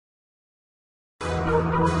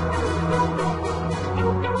Hey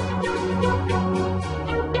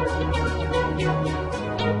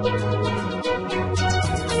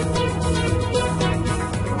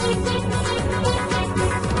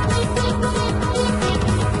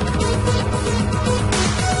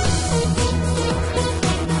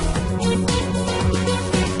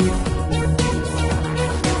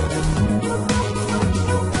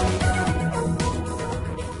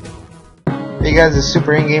guys, it's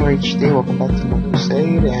Super In-Gamer HD. Welcome back to more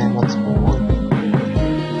Crusade, and let's go on.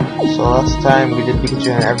 So last time we did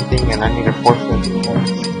Pikachu and everything, and I need a 450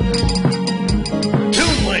 points.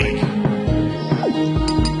 Toon Link!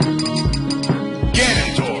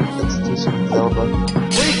 Ganondorf! Let's do some Zelda.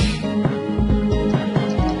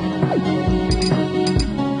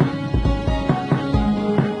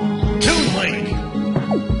 Toon Link!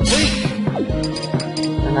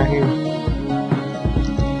 They're not here.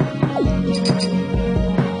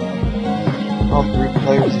 All 3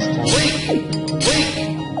 players this time.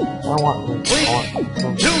 I don't want Link. I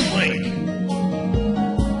want Toon Link!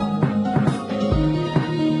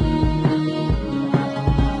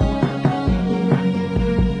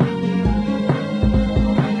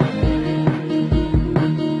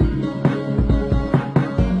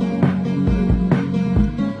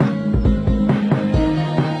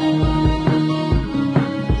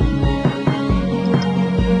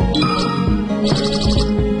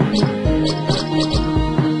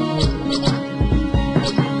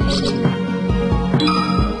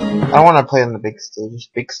 I want to play on the big stage.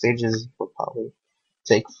 Big stages will probably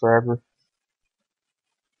take forever.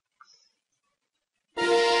 3,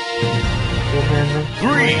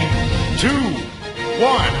 2,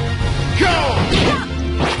 1, go!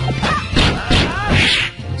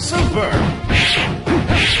 Super!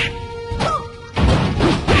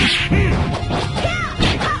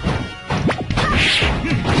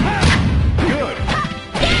 Good!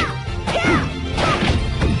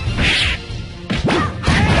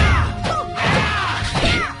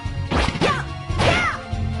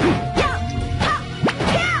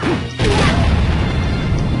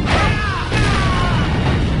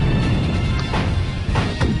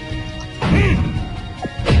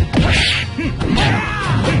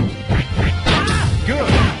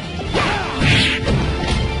 Good!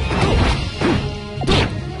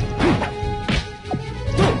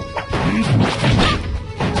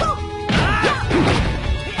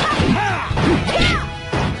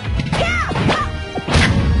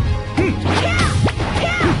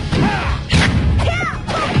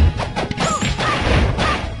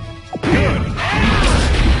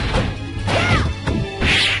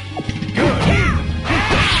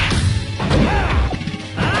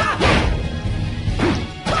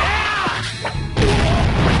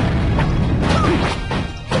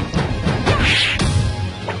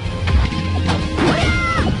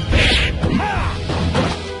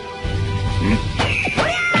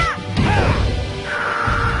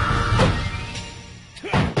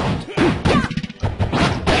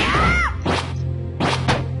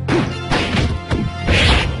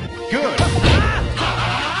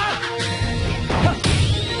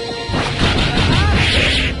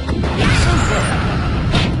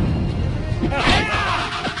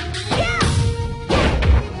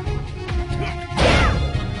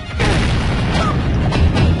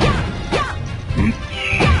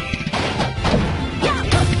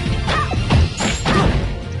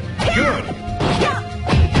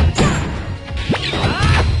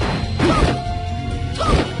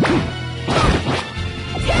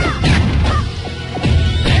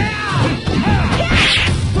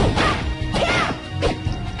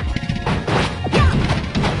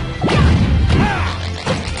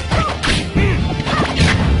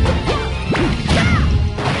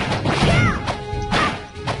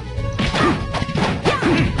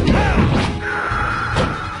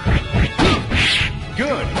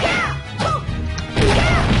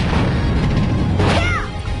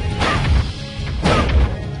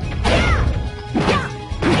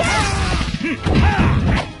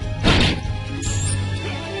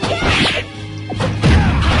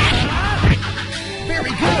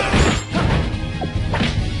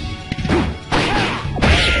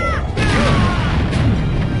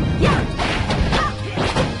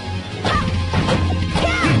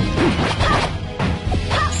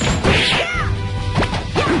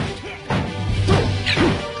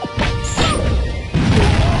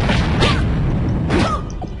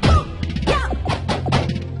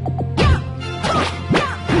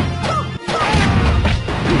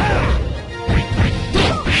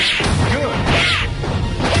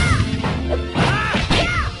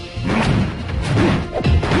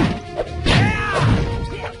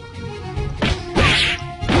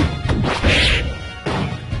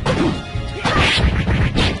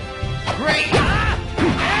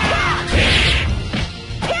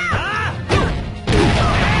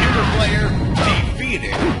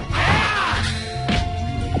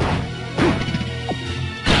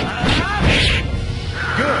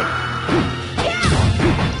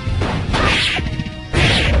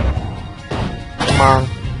 Come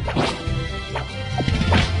on.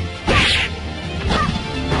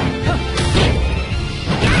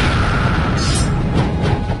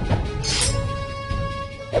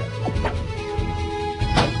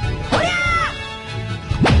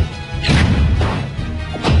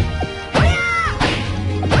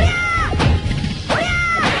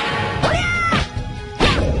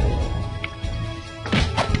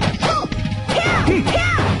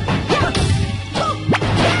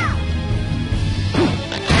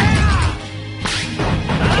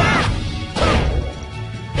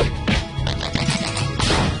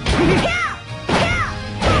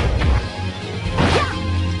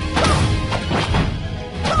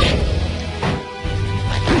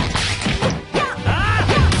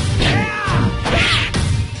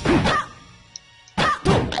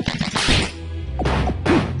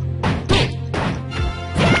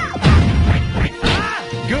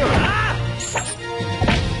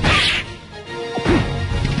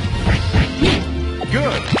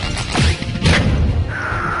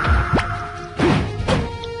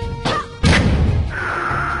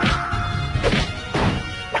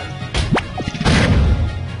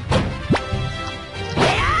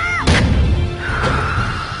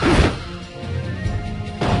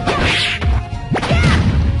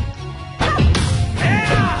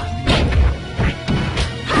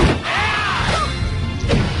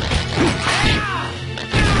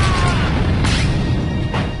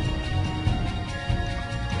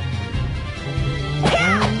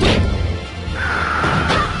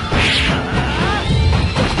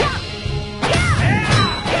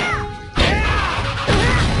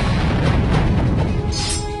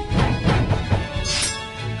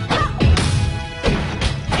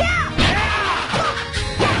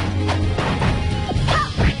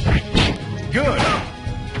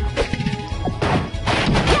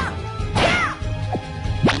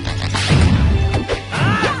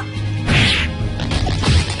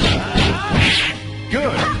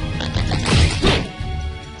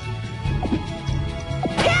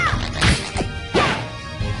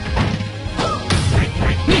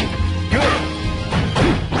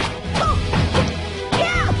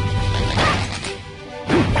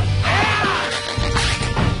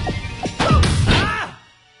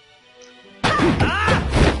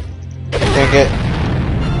 Take it.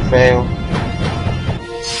 Fail.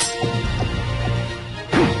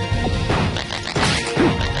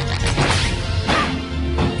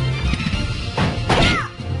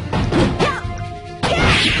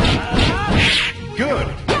 Good.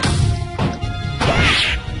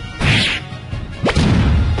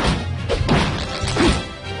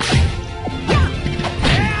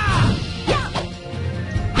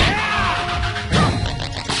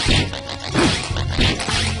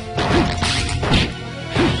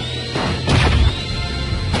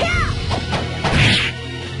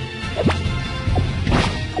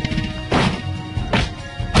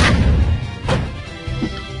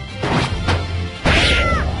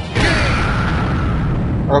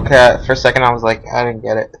 Okay, for a second I was like, I didn't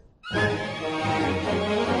get it.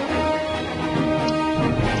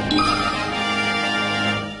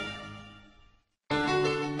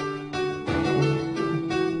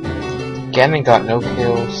 Ganon got no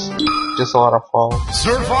kills, just a lot of falls.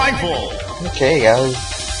 Survival. Okay guys,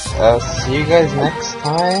 see you guys next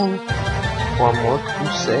time for more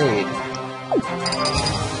Crusade.